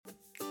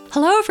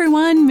Hello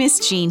everyone,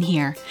 Miss Jean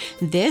here.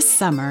 This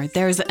summer,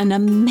 there's an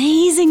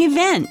amazing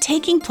event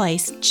taking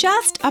place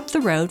just up the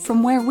road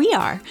from where we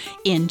are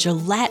in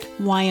Gillette,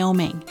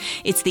 Wyoming.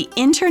 It's the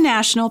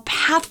International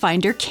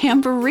Pathfinder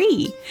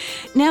Camporee.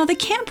 Now, the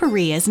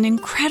Camporee is an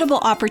incredible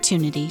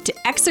opportunity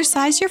to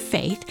exercise your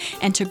faith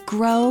and to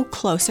grow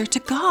closer to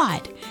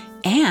God.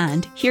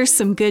 And here's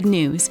some good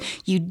news.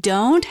 You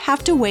don't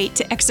have to wait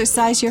to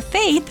exercise your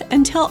faith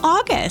until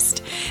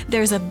August.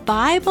 There's a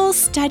Bible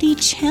study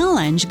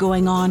challenge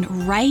going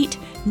on right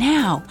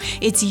now.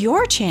 It's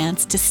your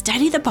chance to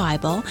study the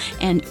Bible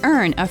and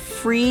earn a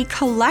free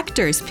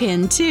collector's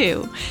pin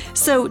too.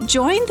 So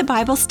join the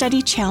Bible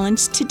Study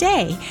Challenge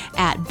today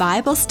at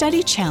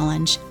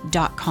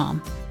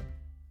BibleStudyChallenge.com.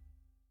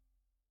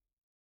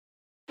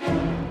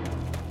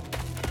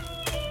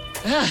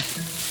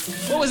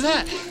 What was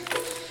that?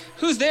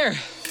 Who's there?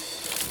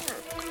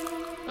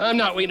 I'm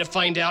not waiting to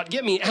find out.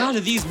 Get me out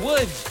of these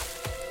woods.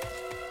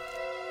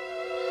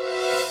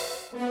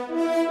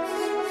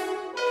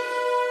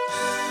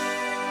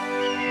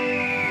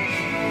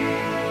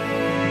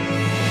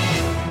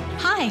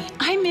 Hi,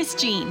 I'm Miss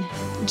Jean.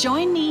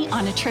 Join me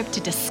on a trip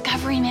to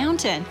Discovery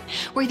Mountain,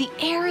 where the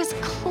air is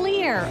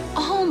clear,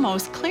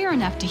 almost clear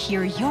enough to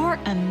hear your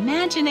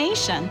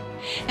imagination,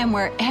 and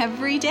where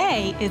every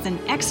day is an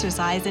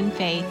exercise in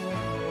faith.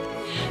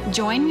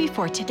 Join me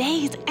for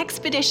today's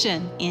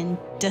expedition in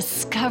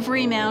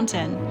Discovery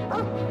Mountain.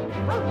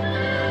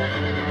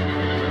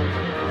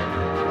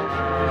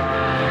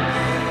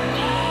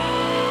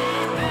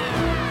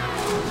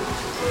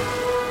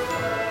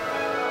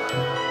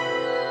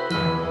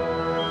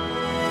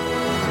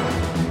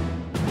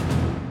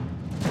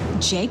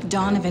 Jake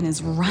Donovan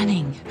is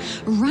running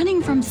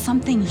from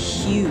something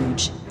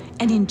huge.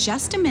 And in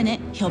just a minute,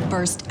 he'll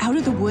burst out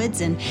of the woods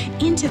and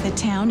into the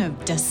town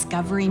of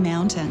Discovery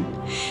Mountain.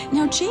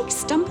 Now, Jake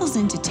stumbles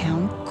into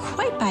town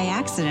quite by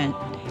accident.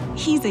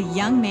 He's a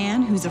young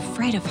man who's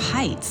afraid of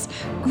heights,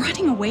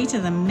 running away to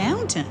the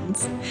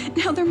mountains.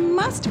 Now, there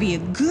must be a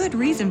good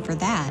reason for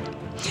that.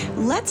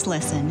 Let's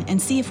listen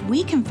and see if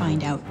we can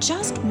find out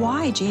just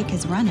why Jake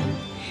is running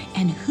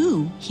and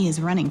who he is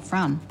running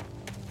from.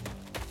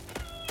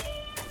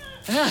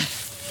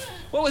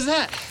 What was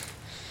that?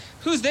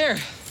 Who's there?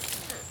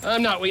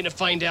 I'm not waiting to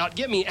find out.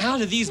 Get me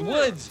out of these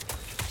woods.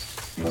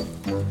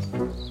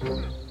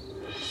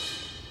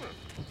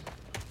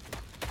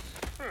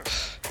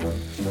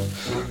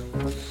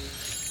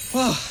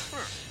 Whoa,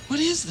 what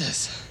is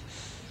this?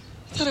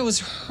 I thought I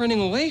was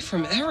running away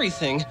from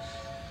everything.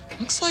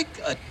 Looks like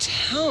a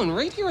town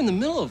right here in the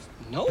middle of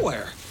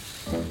nowhere.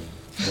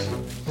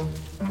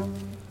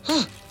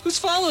 Huh, who's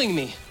following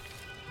me?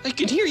 I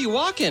can hear you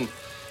walking.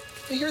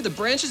 I hear the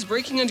branches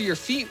breaking under your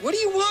feet. What do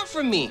you want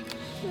from me?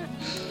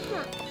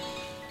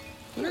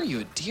 What are you,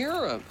 a deer?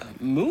 A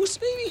moose,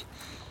 maybe?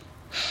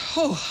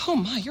 Oh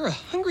my, you're a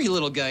hungry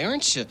little guy,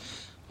 aren't you?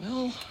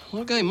 Well,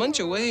 little guy, munch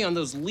away on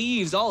those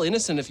leaves, all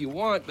innocent if you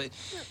want, but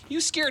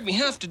you scared me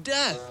half to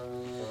death.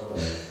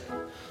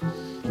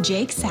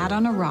 Jake sat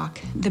on a rock,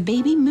 the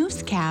baby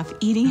moose calf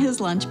eating his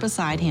lunch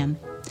beside him.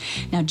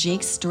 Now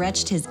Jake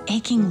stretched his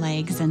aching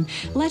legs and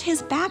let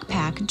his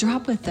backpack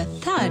drop with a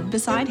thud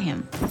beside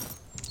him.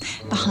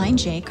 Behind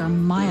Jake are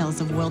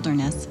miles of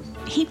wilderness.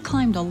 He'd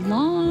climbed a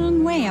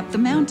long way up the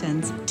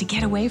mountains to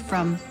get away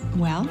from,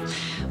 well,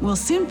 we'll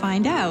soon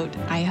find out,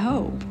 I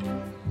hope.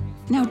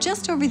 Now,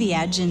 just over the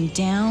edge and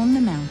down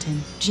the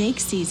mountain, Jake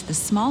sees the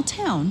small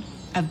town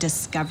of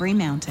Discovery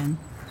Mountain.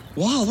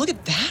 Wow, look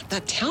at that.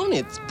 That town,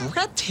 it's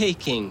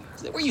breathtaking.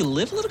 Is that where you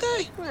live, little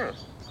guy?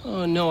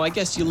 Oh, no, I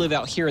guess you live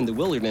out here in the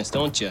wilderness,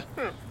 don't you?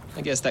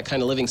 I guess that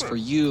kind of living's for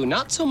you,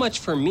 not so much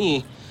for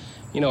me.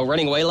 You know,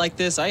 running away like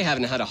this, I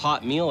haven't had a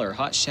hot meal or a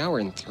hot shower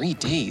in 3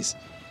 days.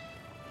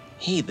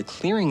 Hey, the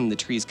clearing in the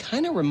trees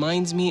kind of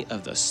reminds me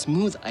of the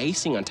smooth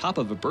icing on top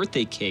of a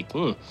birthday cake.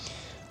 Oh,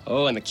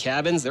 and the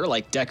cabins, they're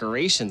like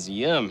decorations.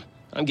 Yum.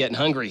 I'm getting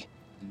hungry.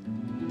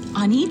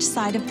 On each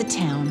side of the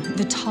town,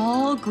 the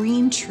tall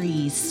green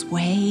trees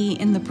sway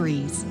in the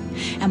breeze.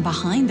 And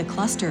behind the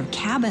cluster of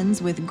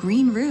cabins with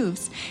green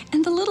roofs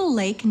and the little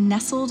lake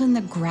nestled in the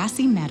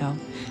grassy meadow,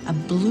 a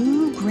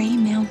blue-gray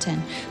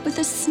mountain with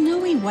a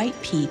snowy white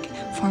peak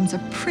forms a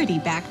pretty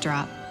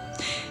backdrop.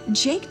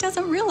 Jake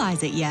doesn't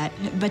realize it yet,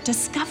 but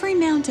Discovery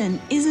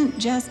Mountain isn't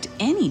just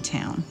any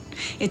town.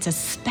 It's a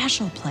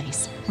special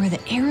place where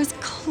the air is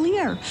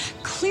clear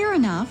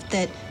enough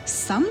that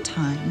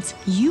sometimes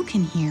you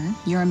can hear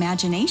your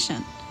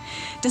imagination.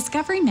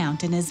 Discovery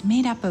Mountain is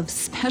made up of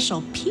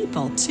special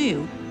people,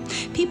 too.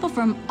 People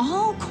from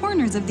all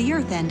corners of the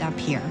earth end up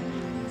here,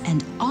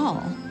 and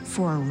all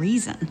for a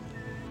reason.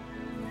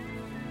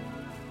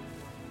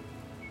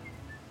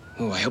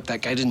 Oh, I hope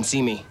that guy didn't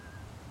see me.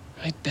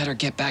 I'd better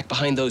get back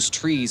behind those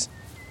trees.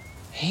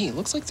 Hey, it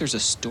looks like there's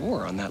a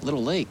store on that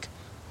little lake.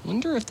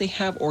 Wonder if they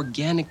have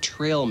organic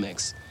trail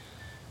mix.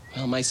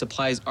 Well, my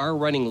supplies are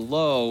running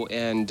low,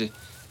 and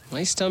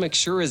my stomach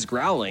sure is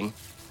growling.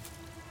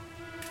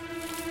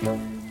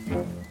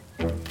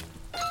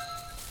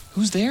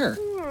 Who's there?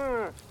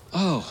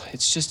 Oh,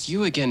 it's just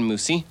you again,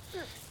 Moosey.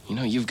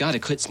 You've got to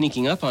quit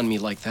sneaking up on me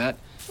like that.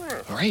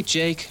 All right,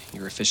 Jake,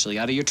 you're officially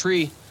out of your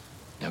tree.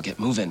 Now get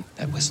moving.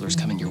 That whistler's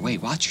coming your way.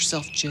 Watch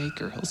yourself,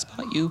 Jake, or he'll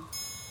spot you.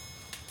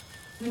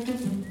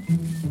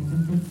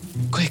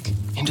 Quick,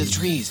 into the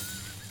trees.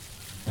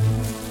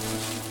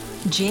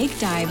 Jake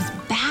dives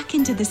back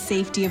into the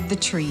safety of the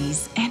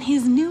trees, and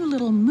his new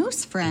little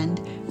moose friend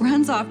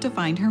runs off to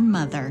find her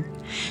mother.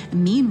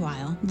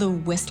 Meanwhile, the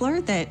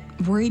whistler that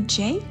worried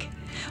Jake?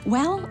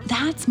 Well,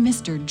 that's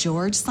Mr.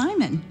 George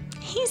Simon.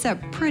 He's a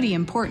pretty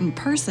important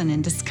person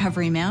in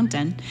Discovery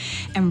Mountain,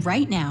 and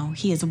right now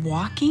he is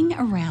walking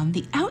around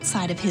the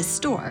outside of his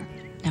store.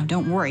 Now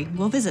don't worry,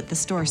 we'll visit the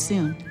store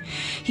soon.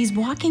 He's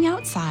walking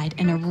outside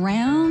and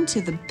around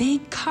to the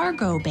big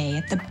cargo bay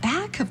at the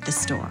back of the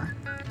store.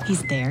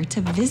 He's there to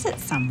visit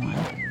someone.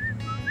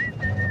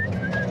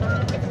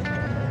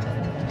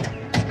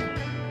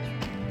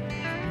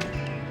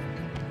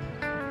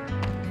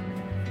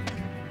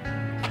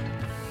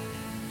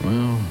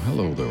 Well,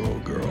 hello there,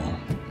 old girl.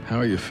 How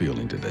are you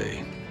feeling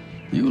today?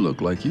 You look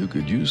like you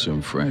could use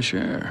some fresh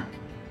air.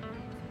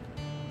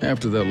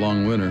 After that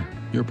long winter,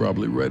 you're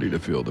probably ready to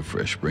feel the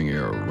fresh spring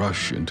air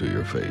rush into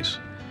your face.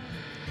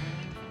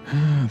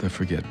 The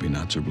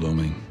forget-me-nots are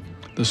blooming.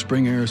 The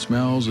spring air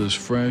smells as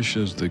fresh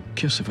as the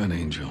kiss of an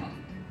angel.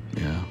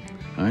 Yeah,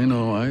 I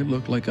know I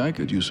look like I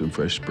could use some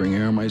fresh spring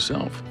air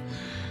myself.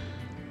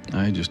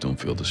 I just don't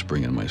feel the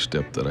spring in my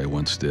step that I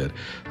once did.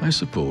 I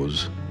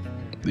suppose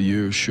the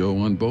years show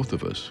on both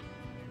of us.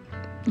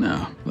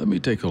 Now, let me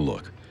take a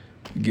look.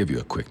 Give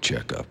you a quick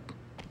checkup.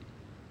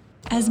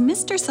 As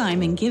Mr.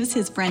 Simon gives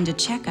his friend a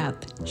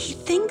checkup, he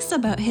thinks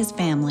about his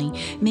family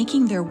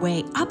making their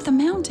way up the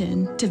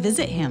mountain to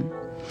visit him.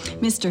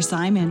 Mr.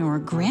 Simon, or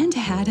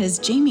Granddad as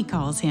Jamie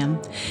calls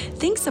him,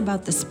 thinks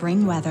about the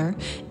spring weather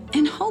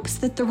and hopes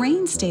that the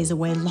rain stays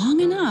away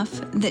long enough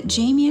that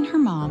Jamie and her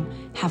mom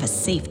have a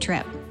safe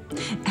trip.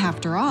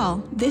 After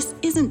all, this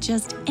isn't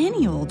just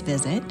any old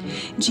visit.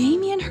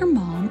 Jamie and her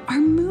mom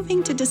are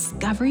moving to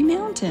Discovery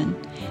Mountain,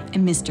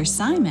 and Mr.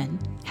 Simon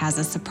has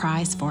a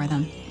surprise for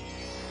them.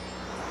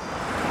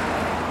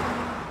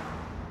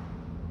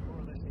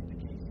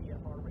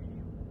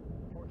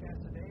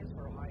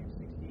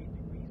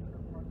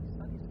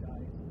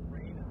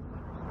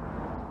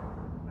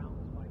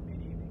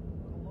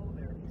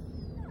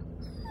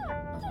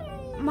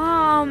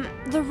 Mom,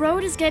 the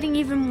road is getting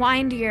even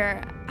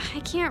windier. I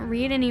can't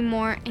read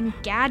anymore, and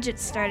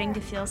Gadget's starting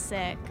to feel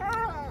sick.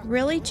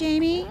 Really,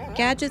 Jamie?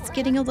 Gadget's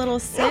getting a little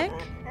sick?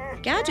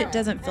 Gadget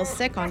doesn't feel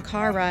sick on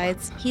car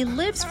rides. He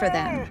lives for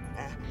them.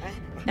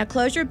 Now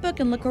close your book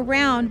and look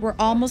around. We're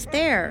almost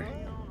there.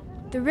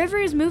 The river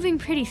is moving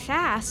pretty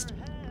fast.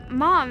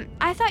 Mom,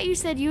 I thought you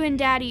said you and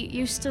Daddy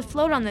used to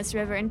float on this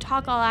river and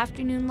talk all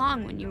afternoon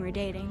long when you were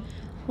dating.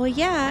 Well,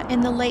 yeah,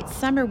 in the late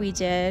summer we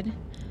did.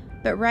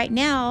 But right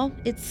now,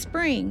 it's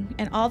spring,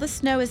 and all the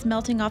snow is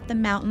melting off the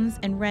mountains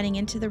and running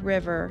into the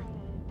river.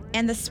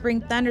 And the spring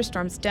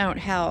thunderstorms don't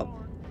help.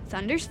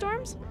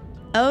 Thunderstorms?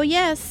 Oh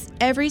yes,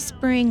 every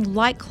spring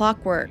like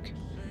clockwork.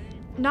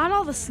 Not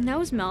all the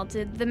snow's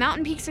melted. The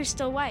mountain peaks are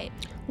still white.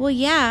 Well,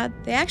 yeah,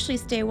 they actually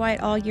stay white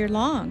all year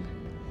long.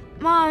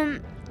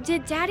 Mom,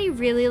 did Daddy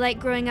really like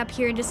growing up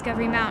here in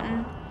Discovery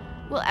Mountain?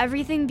 Will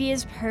everything be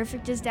as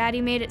perfect as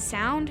Daddy made it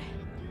sound?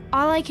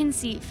 All I can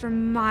see for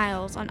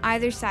miles on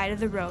either side of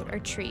the road are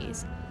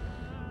trees.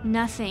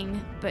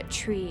 Nothing but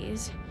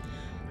trees.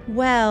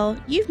 Well,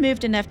 you've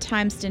moved enough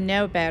times to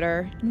know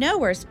better.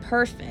 Nowhere's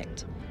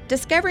perfect.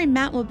 Discovery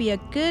Mountain will be a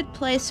good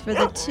place for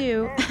the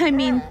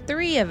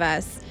three of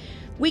us.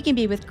 We can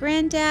be with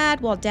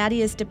Granddad while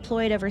Daddy is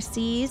deployed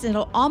overseas, and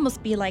it'll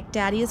almost be like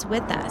Daddy is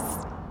with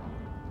us.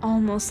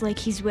 Almost like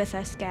he's with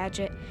us,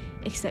 Gadget,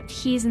 except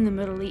he's in the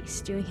Middle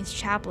East doing his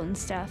chaplain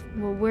stuff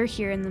while we're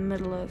here in the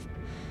middle of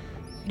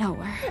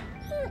nowhere.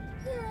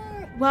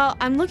 Well,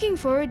 I'm looking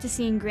forward to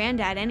seeing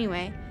Granddad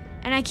anyway,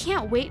 and I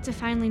can't wait to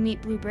finally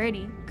meet Blue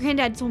Birdie.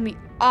 Granddad told me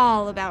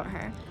all about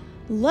her.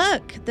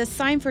 Look, the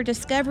sign for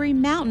Discovery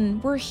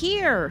Mountain. We're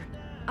here.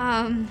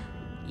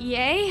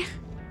 Yay?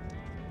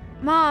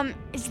 Mom,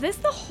 is this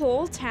the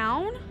whole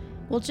town?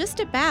 Well, just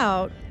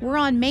about. We're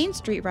on Main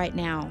Street right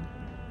now.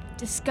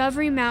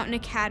 Discovery Mountain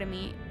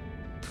Academy.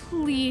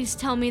 Please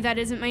tell me that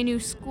isn't my new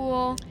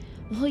school.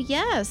 Well,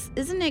 yes.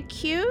 Isn't it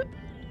cute?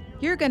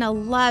 You're gonna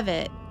love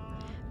it.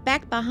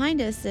 Back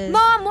behind us is...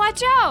 Mom,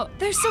 watch out!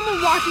 There's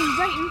someone walking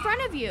right in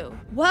front of you.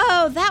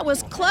 Whoa, that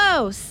was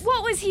close.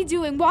 What was he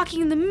doing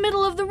walking in the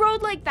middle of the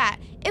road like that?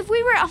 If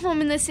we were at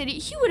home in the city,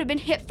 he would have been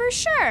hit for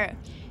sure.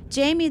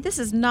 Jamie, this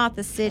is not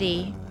the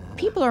city.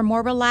 People are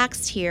more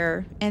relaxed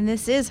here, and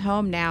this is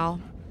home now.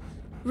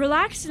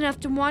 Relaxed enough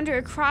to wander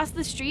across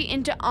the street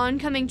into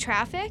oncoming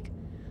traffic?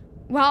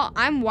 Well,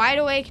 I'm wide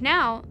awake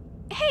now.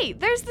 Hey,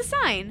 there's the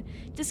sign.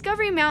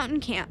 Discovery Mountain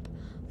Camp.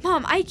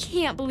 Mom, I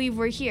can't believe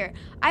we're here.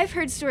 I've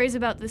heard stories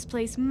about this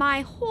place my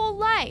whole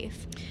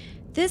life.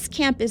 This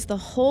camp is the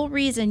whole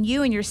reason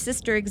you and your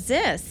sister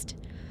exist.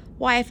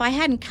 Why, if I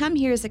hadn't come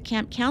here as a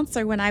camp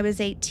counselor when I was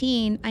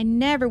 18, I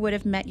never would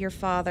have met your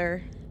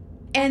father.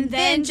 And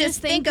then just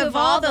think of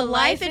all the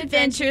life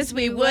adventures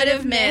we would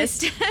have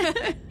missed.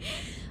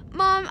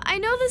 Mom, I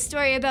know the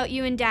story about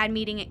you and Dad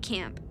meeting at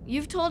camp.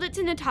 You've told it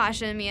to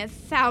Natasha and me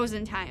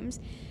 1,000 times.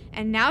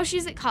 And now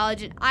she's at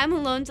college and I'm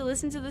alone to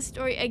listen to the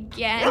story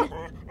again.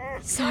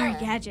 Sorry,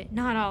 Gadget,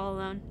 not all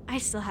alone. I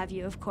still have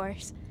you, of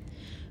course.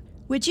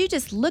 Would you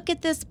just look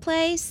at this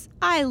place?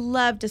 I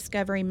love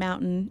Discovery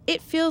Mountain.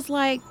 It feels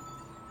like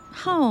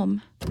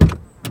home.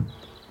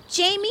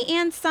 Jamie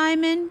and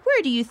Simon,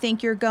 where do you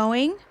think you're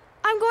going?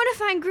 I'm going to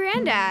find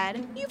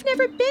Granddad. You've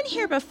never been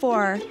here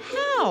before.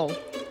 How?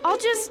 I'll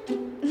just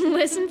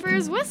listen for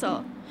his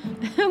whistle.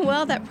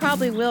 Well, that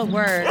probably will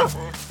work.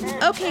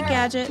 Okay,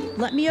 Gadget,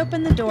 let me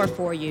open the door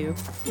for you.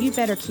 You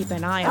better keep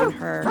an eye on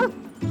her.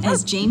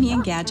 As Jamie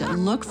and Gadget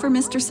look for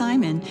Mr.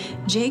 Simon,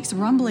 Jake's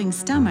rumbling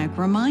stomach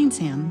reminds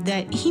him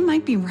that he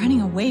might be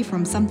running away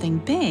from something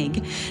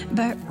big,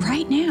 but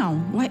right now,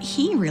 what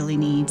he really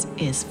needs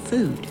is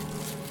food.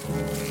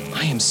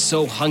 I am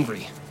so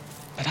hungry,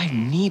 but I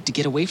need to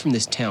get away from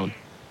this town.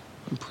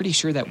 I'm pretty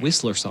sure that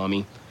Whistler saw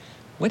me.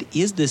 What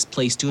is this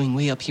place doing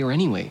way up here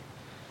anyway?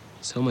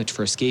 So much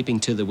for escaping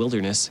to the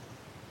wilderness.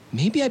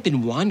 Maybe I've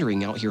been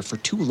wandering out here for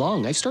too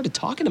long. I've started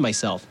talking to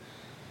myself.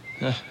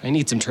 I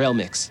need some trail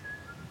mix.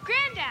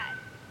 Granddad,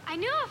 I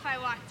knew if I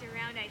walked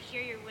around I'd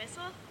hear your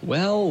whistle.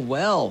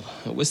 Well,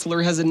 a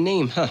whistler has a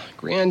name, huh?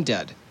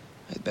 Granddad.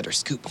 I'd better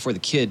scoot before the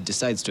kid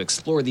decides to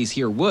explore these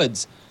here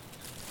woods.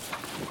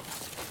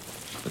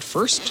 But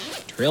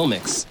first, trail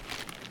mix.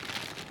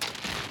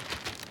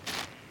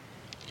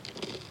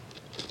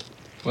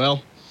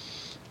 Well,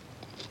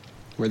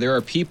 where there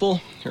are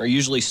people, there are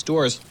usually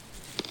stores.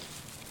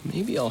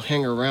 Maybe I'll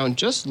hang around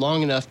just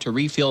long enough to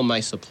refill my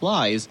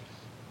supplies.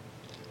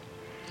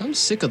 I'm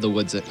sick of the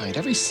woods at night.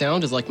 Every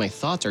sound is like my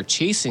thoughts are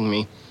chasing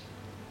me.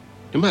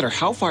 No matter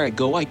how far I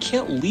go, I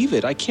can't leave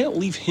it. I can't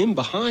leave him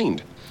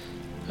behind.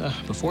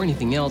 Before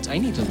anything else, I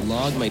need to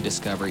log my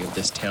discovery of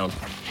this town.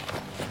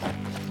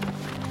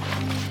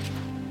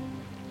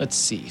 Let's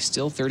see,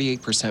 still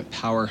 38%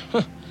 power.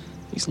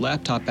 These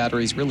laptop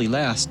batteries really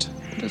last.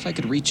 I wonder if I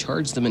could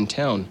recharge them in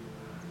town.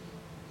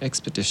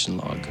 Expedition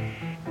log.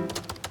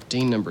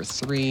 Day number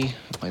 3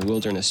 of my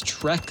wilderness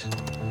trek.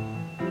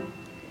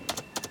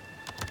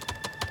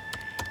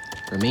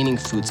 Remaining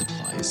food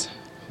supplies.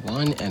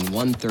 1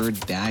 1/3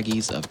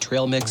 baggies of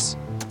trail mix.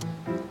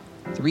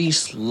 3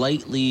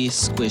 slightly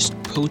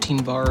squished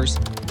protein bars.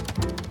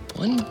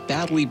 1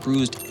 badly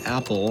bruised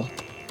apple.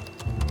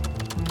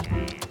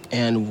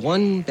 And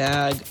 1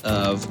 bag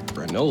of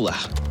granola.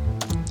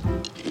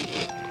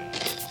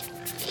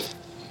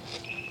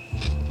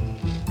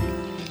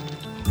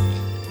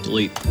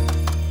 Delete.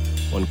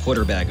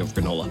 1/4 bag of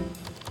granola.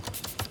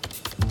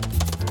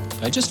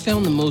 I just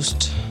found the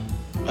most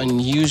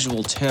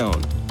unusual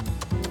town.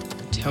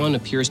 The town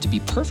appears to be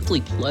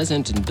perfectly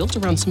pleasant and built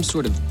around some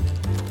sort of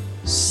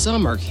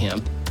summer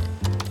camp.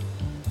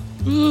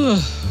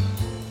 Ugh.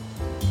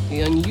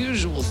 The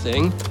unusual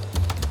thing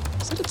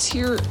is that it's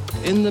here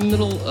in the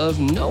middle of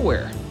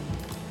nowhere.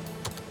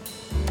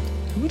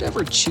 Who would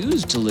ever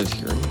choose to live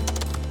here?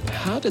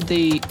 How did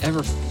they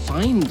ever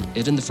find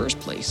it in the first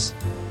place?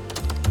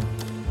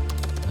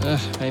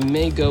 I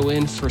may go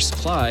in for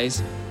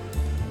supplies.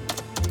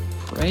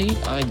 Pray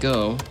I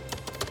go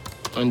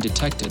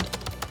undetected.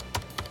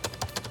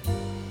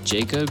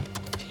 Jacob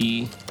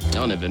P.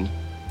 Donovan,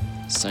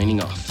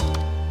 signing off.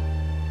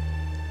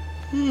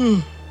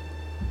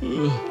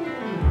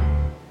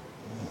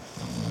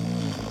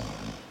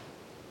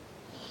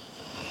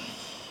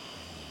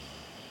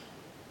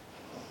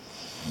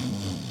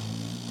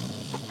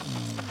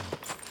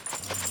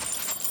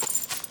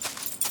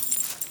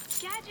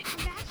 Gadget,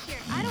 come back here.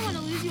 I don't want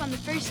to lose you on the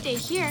first day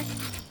here.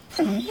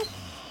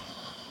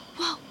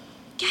 Whoa,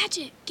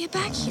 Gadget, get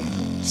back here.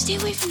 Stay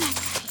away from that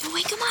guy. Don't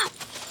wake him up.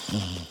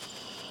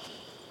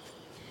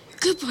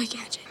 Good boy,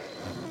 Gadget.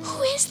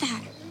 Who is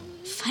that?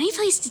 Funny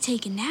place to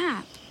take a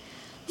nap.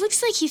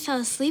 Looks like he fell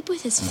asleep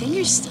with his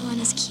fingers still on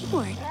his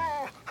keyboard.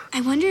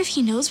 I wonder if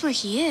he knows where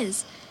he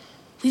is.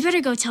 We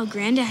better go tell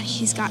Granddad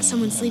he's got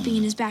someone sleeping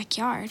in his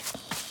backyard.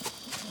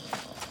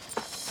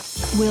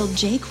 Will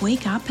Jake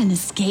wake up and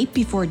escape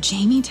before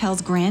Jamie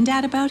tells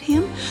Granddad about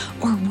him?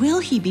 Or will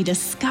he be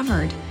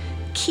discovered?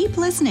 Keep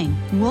listening.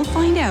 We'll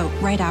find out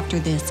right after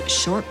this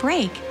short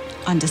break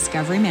on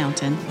Discovery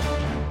Mountain.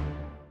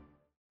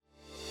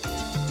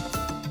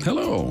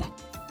 Hello,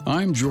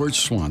 I'm George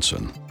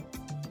Swanson.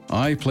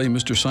 I play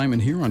Mr. Simon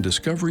here on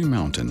Discovery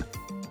Mountain.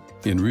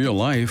 In real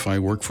life, I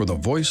work for the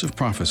Voice of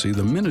Prophecy,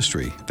 the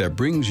ministry that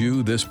brings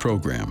you this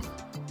program.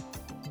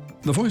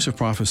 The Voice of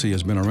Prophecy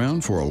has been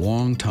around for a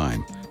long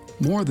time,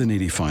 more than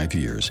 85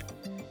 years.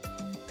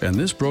 And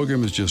this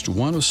program is just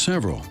one of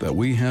several that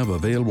we have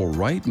available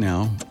right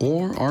now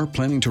or are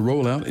planning to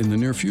roll out in the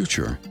near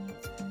future.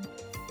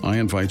 I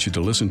invite you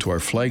to listen to our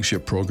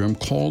flagship program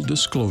called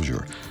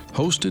Disclosure,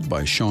 hosted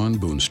by Sean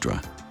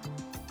Boonstra.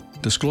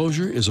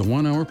 Disclosure is a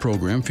 1-hour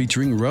program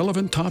featuring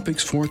relevant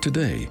topics for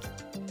today.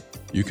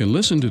 You can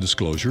listen to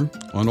Disclosure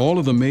on all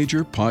of the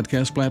major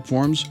podcast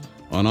platforms,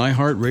 on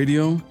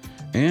iHeartRadio,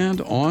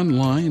 and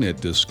online at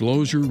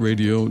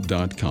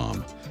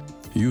disclosureradio.com.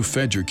 You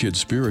fed your kids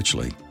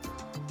spiritually.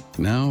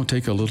 Now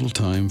take a little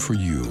time for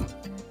you.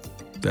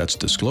 That's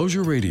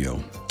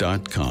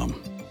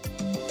disclosureradio.com.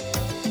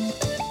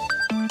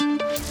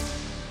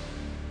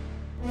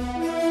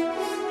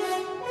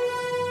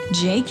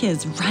 Jake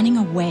is running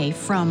away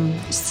from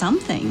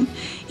something.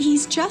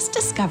 He's just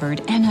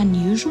discovered an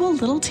unusual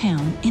little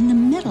town in the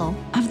middle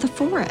of the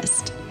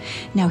forest.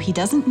 Now, he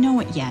doesn't know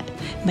it yet,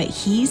 but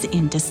he's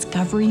in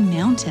Discovery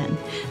Mountain,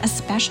 a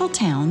special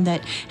town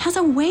that has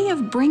a way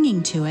of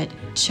bringing to it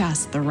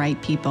just the right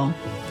people.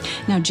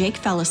 Now, Jake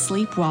fell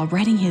asleep while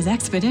writing his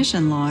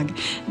expedition log,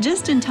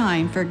 just in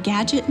time for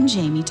Gadget and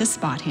Jamie to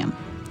spot him.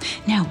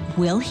 Now,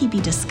 will he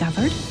be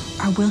discovered,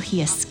 or will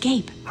he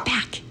escape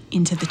back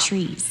into the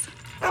trees?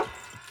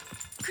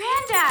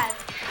 Granddad,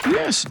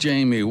 Yes,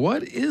 Jamie,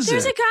 what is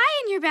there's it? a guy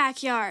in your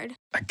backyard.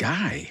 A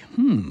guy?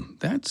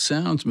 That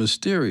sounds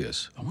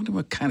mysterious. I wonder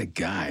what kind of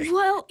guy.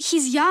 Well,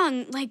 he's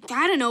young, like,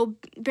 I don't know,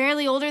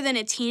 barely older than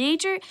a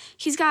teenager.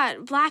 He's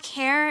got black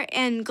hair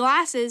and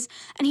glasses,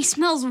 and he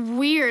smells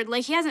weird,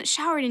 like he hasn't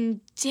showered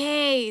in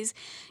days.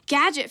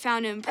 Gadget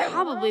found him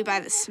probably by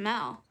the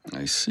smell.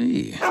 I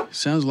see.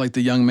 Sounds like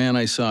the young man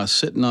I saw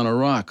sitting on a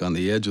rock on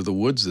the edge of the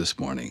woods this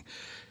morning.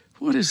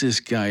 What is this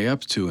guy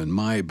up to in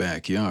my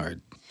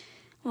backyard?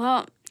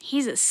 Well,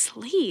 he's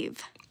asleep.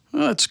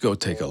 Let's go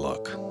take a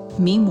look.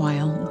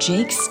 Meanwhile,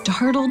 Jake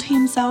startled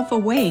himself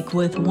awake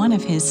with one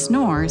of his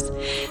snores,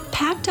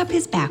 packed up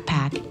his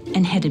backpack,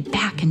 and headed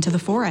back into the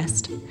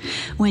forest.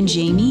 When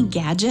Jamie,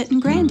 Gadget,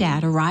 and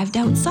Granddad arrived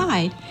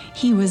outside,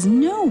 he was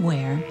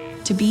nowhere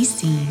to be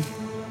seen.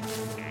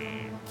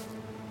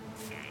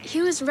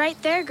 He was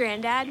right there,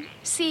 Granddad.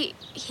 See,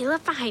 he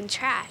left behind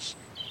trash.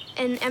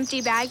 An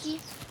empty baggie.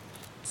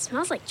 It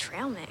smells like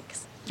trail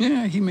mix.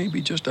 Yeah, he may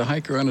be just a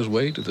hiker on his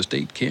way to the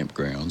state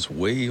campgrounds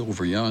way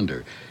over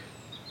yonder.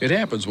 It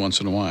happens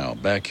once in a while.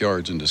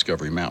 Backyards in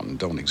Discovery Mountain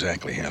don't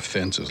exactly have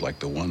fences like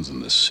the ones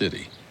in the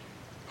city.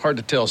 Hard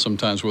to tell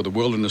sometimes where the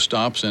wilderness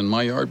stops and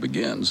my yard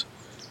begins.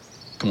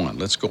 Come on,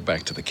 let's go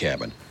back to the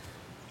cabin.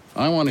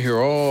 I want to hear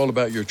all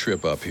about your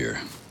trip up here.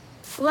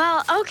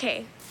 Well,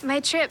 okay. My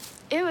trip,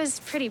 it was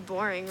pretty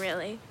boring,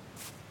 really.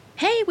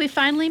 Hey, we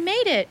finally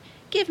made it.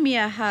 Give me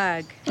a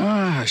hug.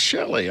 Ah,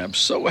 Shelley, I'm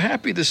so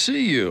happy to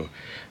see you.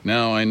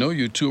 Now, I know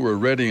you two are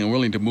ready and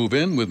willing to move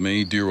in with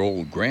me, dear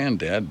old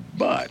Granddad,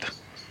 but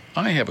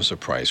I have a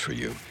surprise for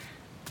you.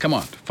 Come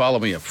on, follow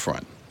me up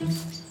front.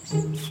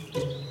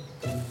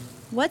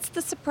 What's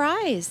the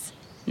surprise?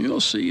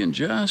 You'll see in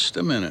just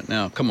a minute.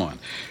 Now, come on.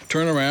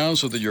 Turn around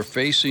so that you're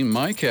facing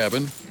my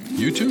cabin.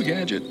 You too,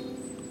 Gadget.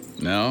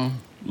 Now,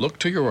 look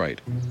to your right.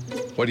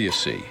 What do you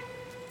see?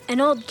 An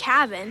old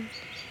cabin.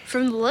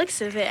 From the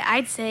looks of it,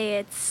 I'd say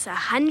it's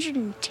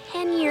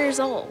 110 years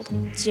old.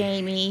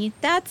 Jamie,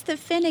 that's the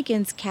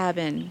Finnegan's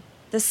cabin.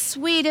 The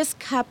sweetest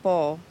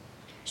couple.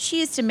 She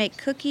used to make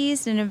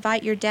cookies and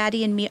invite your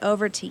daddy and me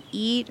over to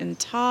eat and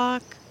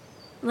talk.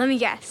 Let me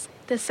guess.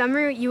 The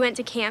summer you went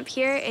to camp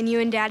here and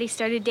you and Daddy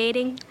started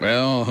dating?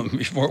 Well,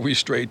 before we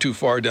stray too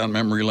far down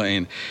memory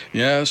lane,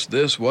 yes,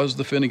 this was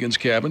the Finnegan's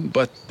cabin,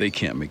 but they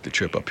can't make the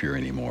trip up here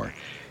anymore.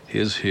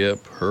 His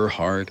hip, her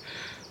heart.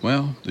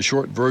 Well, the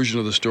short version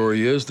of the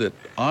story is that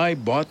I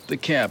bought the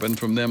cabin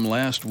from them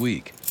last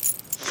week,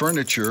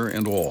 furniture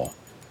and all,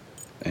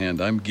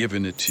 and I'm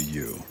giving it to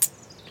you.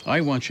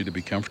 I want you to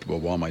be comfortable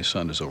while my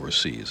son is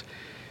overseas.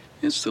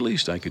 It's the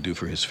least I could do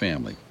for his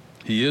family.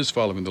 He is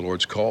following the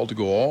Lord's call to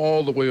go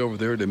all the way over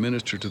there to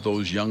minister to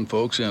those young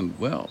folks, and,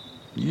 well,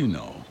 you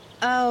know.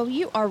 Oh,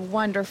 you are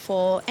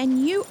wonderful,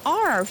 and you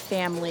are our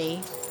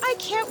family. I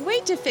can't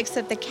wait to fix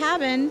up the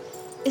cabin.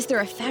 Is there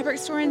a fabric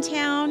store in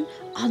town?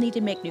 I'll need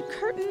to make new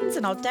curtains,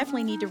 and I'll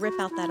definitely need to rip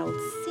out that old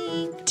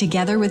sink.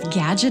 Together with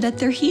Gadget at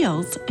their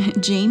heels,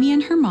 Jamie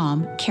and her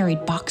mom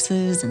carried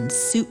boxes and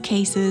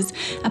suitcases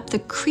up the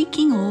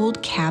creaking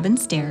old cabin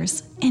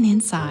stairs and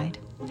inside.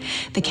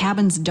 The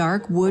cabin's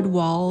dark wood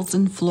walls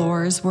and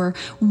floors were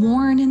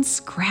worn and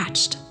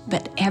scratched,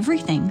 but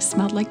everything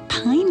smelled like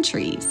pine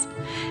trees.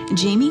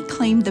 Jamie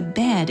claimed the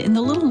bed in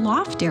the little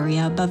loft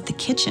area above the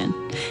kitchen,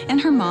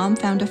 and her mom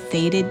found a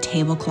faded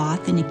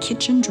tablecloth in a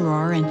kitchen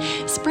drawer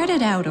and spread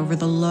it out over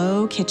the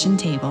low kitchen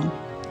table.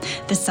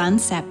 The sun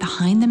set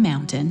behind the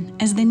mountain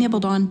as they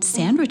nibbled on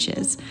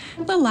sandwiches,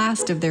 the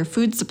last of their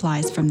food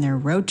supplies from their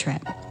road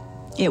trip.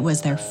 It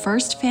was their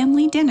first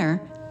family dinner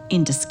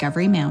in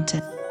Discovery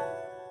Mountain.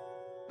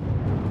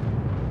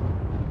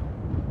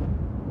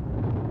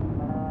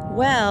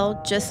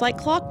 Well, just like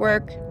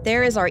clockwork,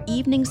 there is our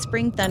evening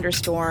spring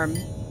thunderstorm.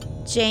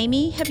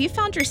 Jamie, have you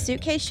found your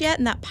suitcase yet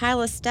and that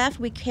pile of stuff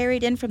we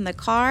carried in from the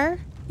car?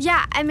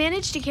 Yeah, I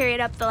managed to carry it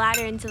up the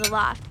ladder into the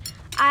loft.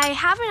 I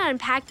haven't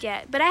unpacked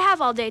yet, but I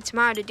have all day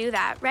tomorrow to do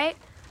that, right?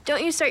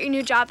 Don't you start your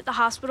new job at the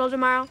hospital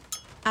tomorrow?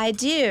 I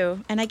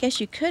do, and I guess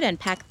you could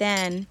unpack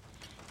then.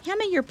 Hand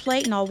me your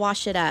plate and I'll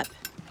wash it up.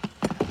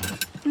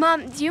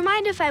 Mom, do you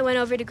mind if I went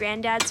over to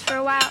Granddad's for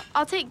a while?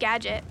 I'll take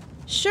Gadget.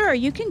 Sure,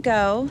 you can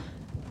go,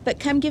 but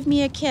come give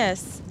me a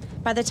kiss.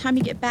 By the time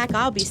you get back,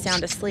 I'll be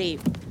sound asleep.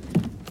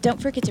 Don't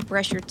forget to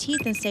brush your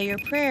teeth and say your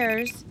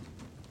prayers.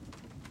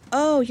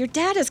 Oh, your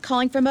dad is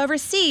calling from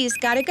overseas.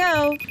 Gotta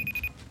go.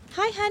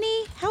 Hi,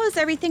 honey. How is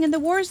everything in the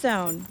war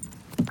zone?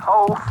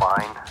 Oh,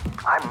 fine.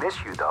 I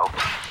miss you, though.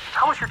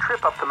 How was your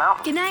trip up the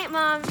mountain? Good night,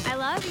 Mom. I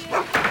love you.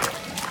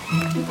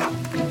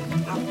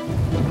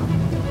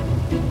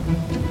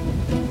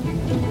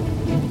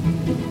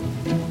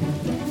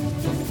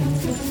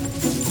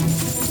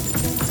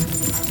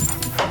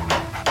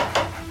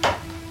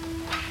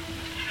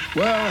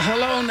 Well,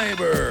 hello,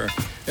 neighbor.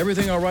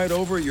 Everything all right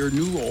over at your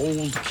new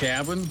old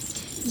cabin?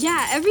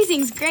 Yeah,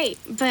 everything's great,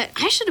 but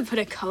I should have put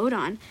a coat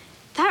on.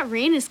 That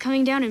rain is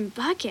coming down in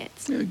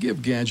buckets. Yeah,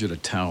 give Gadget a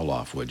towel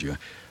off, would you?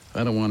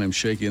 I don't want him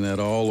shaking that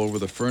all over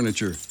the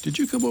furniture. Did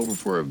you come over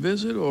for a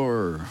visit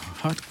or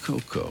hot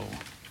cocoa?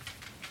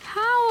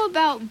 How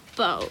about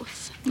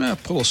both?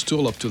 Pull a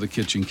stool up to the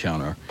kitchen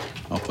counter.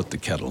 I'll put the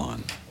kettle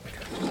on.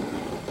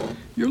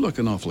 You're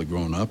looking awfully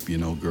grown up, you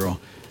know, girl.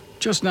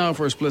 Just now,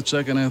 for a split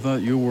second, I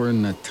thought you were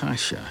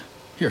Natasha.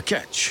 Here,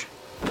 catch.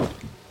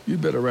 You'd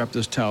better wrap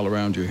this towel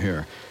around your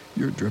hair.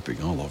 You're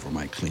dripping all over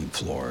my clean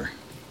floor.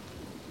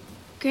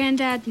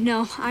 Granddad,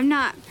 no, I'm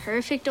not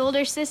perfect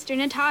older sister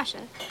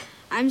Natasha.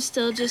 I'm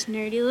still just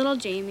nerdy little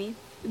Jamie.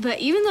 But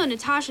even though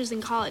Natasha's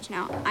in college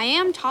now, I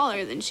am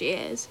taller than she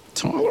is.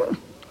 Taller?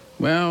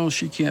 Well,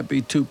 she can't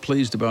be too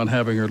pleased about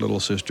having her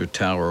little sister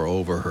tower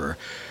over her.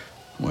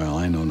 Well,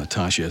 I know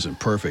Natasha isn't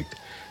perfect.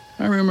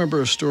 I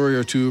remember a story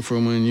or two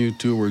from when you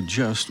two were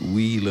just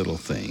wee little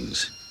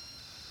things.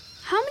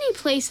 How many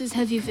places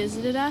have you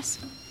visited us?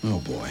 Oh,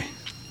 boy.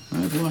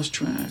 I've lost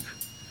track.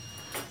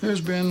 There's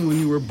been when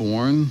you were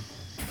born.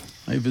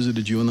 I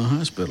visited you in the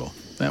hospital.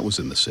 That was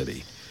in the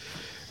city.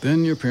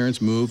 Then your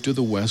parents moved to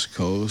the West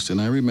Coast,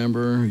 and I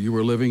remember you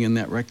were living in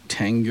that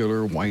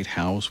rectangular white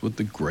house with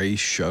the gray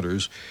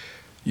shutters.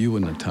 You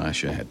and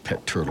Natasha had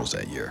pet turtles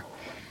that year.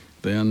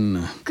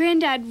 Then...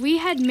 Granddad, we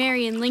had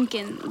Mary and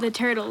Lincoln, the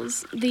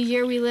turtles, the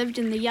year we lived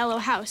in the yellow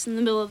house in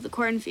the middle of the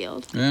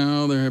cornfield.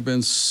 Well, there have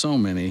been so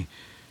many.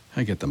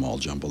 I get them all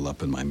jumbled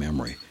up in my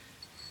memory.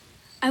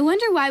 I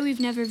wonder why we've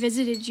never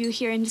visited you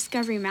here in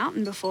Discovery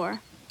Mountain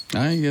before.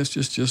 I guess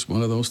just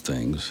one of those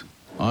things.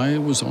 I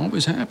was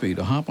always happy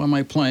to hop on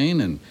my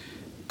plane and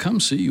come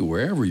see you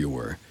wherever you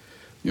were.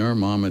 Your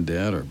mom and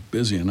dad are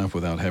busy enough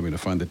without having to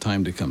find the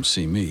time to come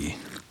see me.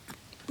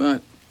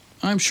 But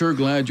I'm sure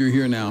glad you're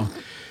here now.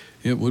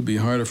 It would be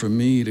harder for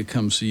me to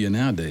come see you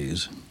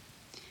nowadays.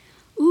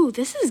 Ooh,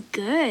 this is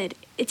good.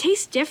 It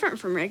tastes different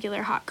from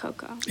regular hot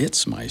cocoa.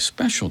 It's my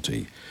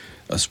specialty.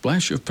 A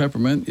splash of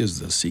peppermint is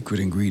the secret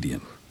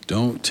ingredient.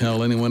 Don't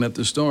tell anyone at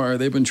the store.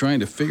 They've been trying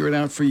to figure it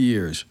out for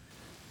years.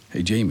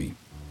 Hey, Jamie,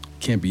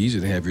 can't be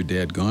easy to have your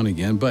dad gone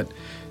again, but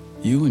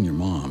you and your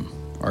mom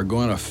are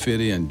going to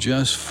fit in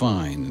just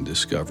fine in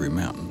Discovery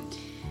Mountain.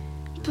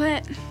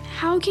 But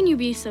how can you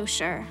be so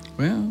sure?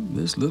 Well,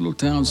 this little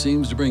town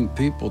seems to bring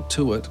people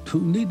to it who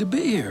need to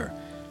be here,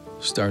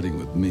 starting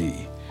with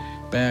me.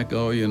 Back,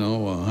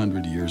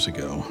 100 years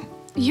ago.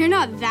 You're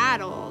not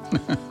that old.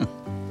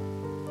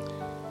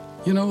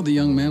 You know the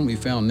young man we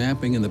found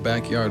napping in the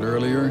backyard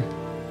earlier?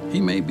 He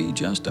may be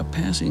just a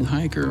passing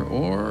hiker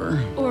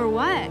or... Or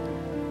what?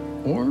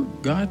 Or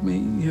God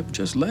may have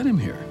just led him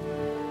here.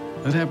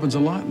 That happens a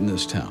lot in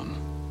this town.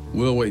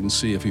 We'll wait and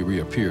see if he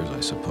reappears,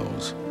 I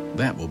suppose.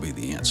 That will be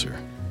the answer.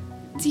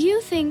 Do you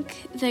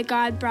think that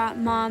God brought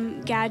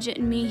Mom, Gadget,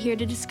 and me here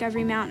to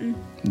Discovery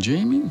Mountain?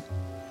 Jamie,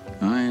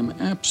 I am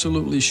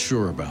absolutely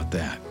sure about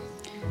that.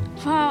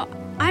 Well,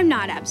 I'm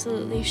not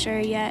absolutely sure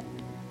yet.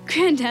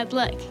 Granddad,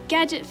 look,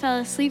 Gadget fell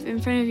asleep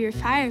in front of your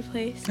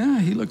fireplace.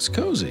 He looks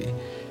cozy.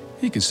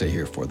 He can stay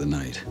here for the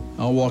night.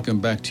 I'll walk him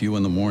back to you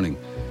in the morning.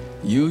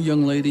 You,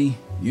 young lady,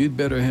 you'd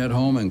better head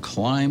home and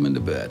climb into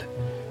bed.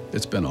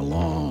 It's been a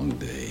long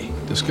day.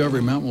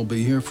 Discovery Mountain will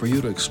be here for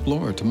you to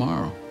explore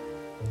tomorrow.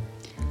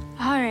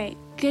 All right.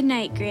 Good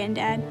night,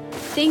 Granddad.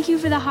 Thank you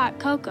for the hot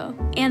cocoa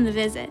and the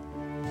visit.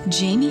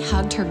 Jamie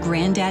hugged her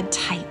granddad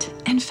tight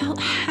and felt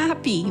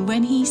happy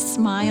when he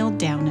smiled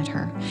down at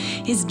her,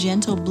 his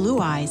gentle blue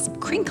eyes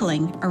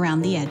crinkling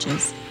around the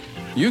edges.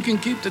 You can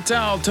keep the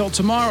towel till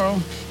tomorrow.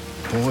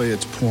 Boy,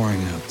 it's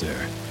pouring out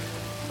there.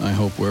 I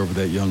hope wherever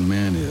that young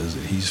man is,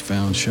 that he's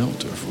found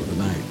shelter for the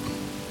night.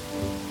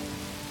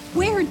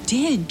 Where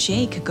did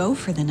Jake go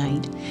for the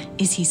night?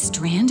 Is he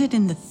stranded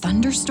in the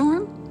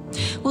thunderstorm?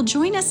 Well,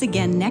 join us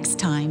again next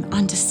time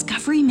on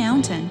Discovery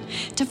Mountain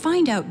to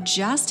find out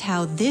just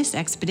how this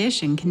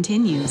expedition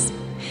continues.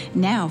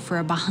 Now for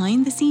a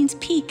behind-the-scenes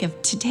peek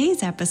of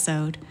today's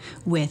episode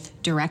with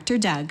Director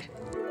Doug.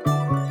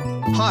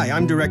 Hi,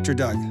 I'm Director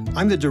Doug.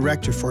 I'm the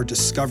director for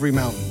Discovery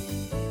Mountain.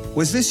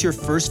 Was this your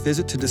first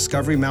visit to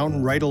Discovery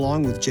Mountain right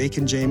along with Jake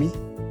and Jamie?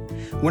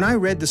 When I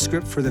read the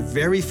script for the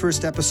very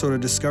first episode of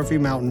Discovery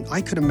Mountain,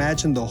 I could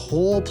imagine the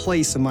whole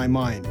place in my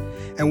mind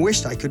and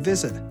wished I could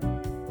visit.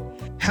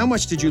 How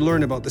much did you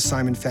learn about the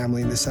Simon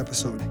family in this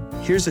episode?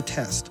 Here's a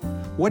test.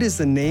 What is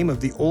the name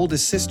of the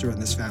oldest sister in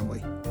this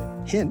family?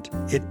 Hint,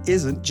 it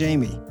isn't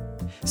Jamie.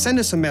 Send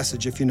us a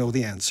message if you know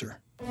the answer.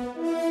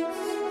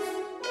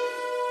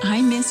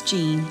 I'm Miss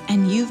Jean,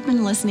 and you've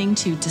been listening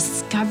to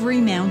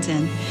Discovery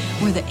Mountain,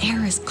 where the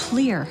air is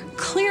clear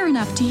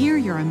enough to hear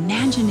your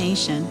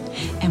imagination,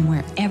 and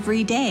where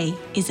every day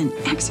is an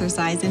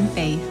exercise in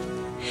faith.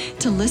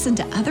 To listen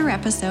to other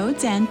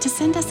episodes and to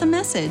send us a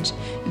message,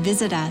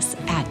 visit us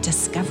at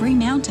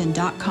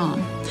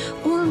discoverymountain.com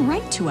or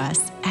write to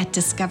us at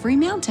Discovery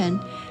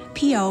Mountain,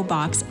 P.O.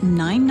 Box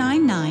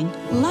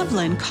 999,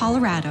 Loveland,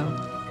 Colorado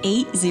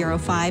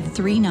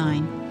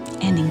 80539.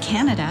 And in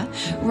Canada,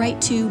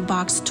 write to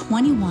Box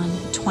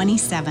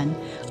 2127,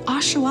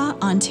 Oshawa,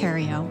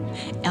 Ontario,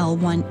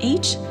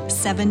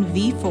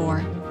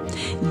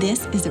 L1H7V4.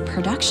 This is a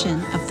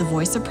production of The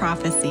Voice of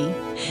Prophecy.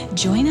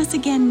 Join us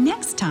again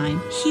next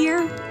time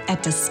here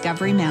at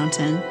Discovery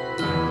Mountain.